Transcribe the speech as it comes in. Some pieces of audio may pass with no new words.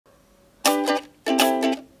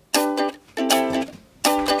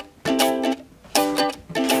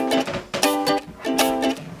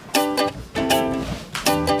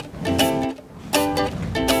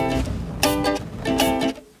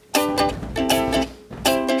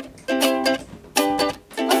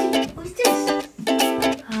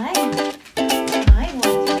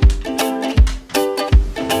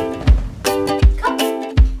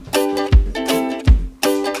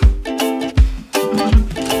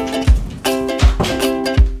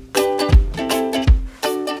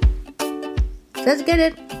Let's get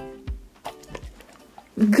it.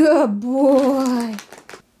 Good boy.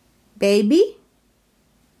 Baby.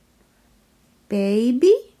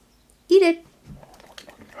 Baby. Eat it.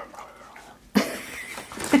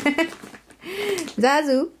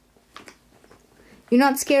 Zazu. You're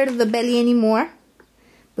not scared of the belly anymore?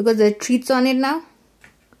 Because there are treats on it now?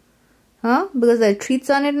 Huh? Because there are treats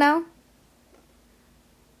on it now?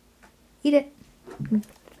 Eat it.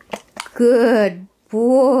 Good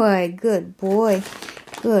boy. Good boy.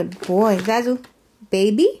 Good boy. Zazu.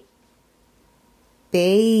 Baby?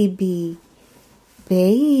 Baby.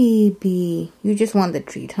 Baby. You just want the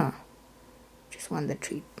treat, huh? Just want the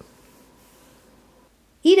treat.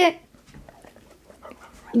 Eat it.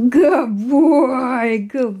 Good boy.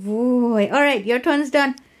 Good boy. Alright, your turn's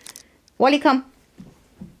done. Walle, come.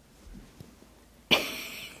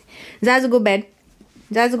 Zazu, go bed.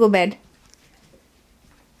 Zazu, go bed.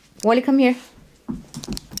 Walle, come here.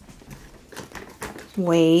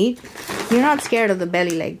 Wait. You're not scared of the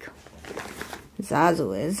belly like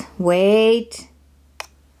Zazu is. Wait.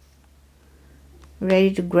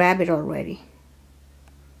 Ready to grab it already.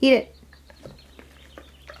 Eat it.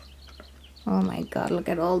 Oh my god, look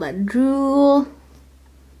at all that drool.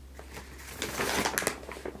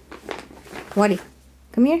 Walle,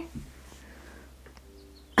 come here.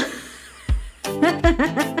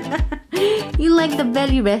 You like the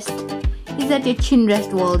belly rest. Is that your chin rest,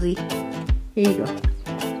 Walsey? Here you go.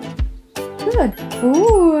 Good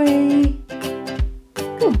boy.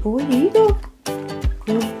 Good boy, here you go.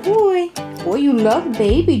 Good boy. Boy, you love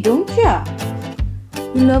baby, don't ya?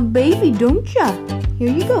 You love baby, don't ya?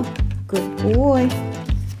 Here you go. Good boy.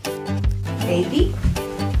 Baby.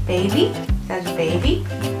 Baby. That's baby.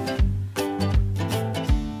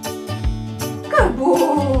 Good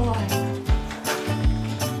boy.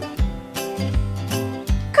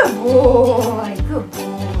 Good boy. Good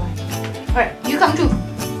boy. Alright, you come too.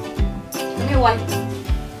 Come here, one.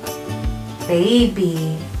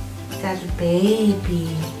 Baby. That's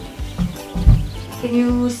baby. Can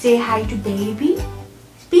you say hi to baby?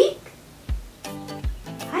 Speak.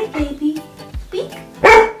 Hi, baby. Speak.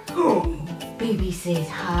 Baby says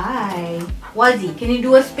hi. Wazzy, can you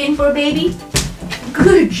do a spin for baby?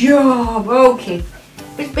 Good job. Okay.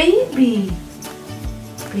 It's baby.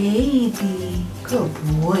 Baby. Good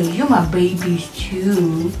boy. You're my babies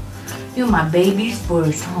too. You're my babies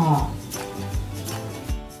first, huh?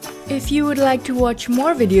 If you would like to watch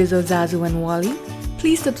more videos of Zazu and Walle,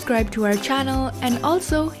 please subscribe to our channel and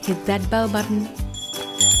also hit that bell button.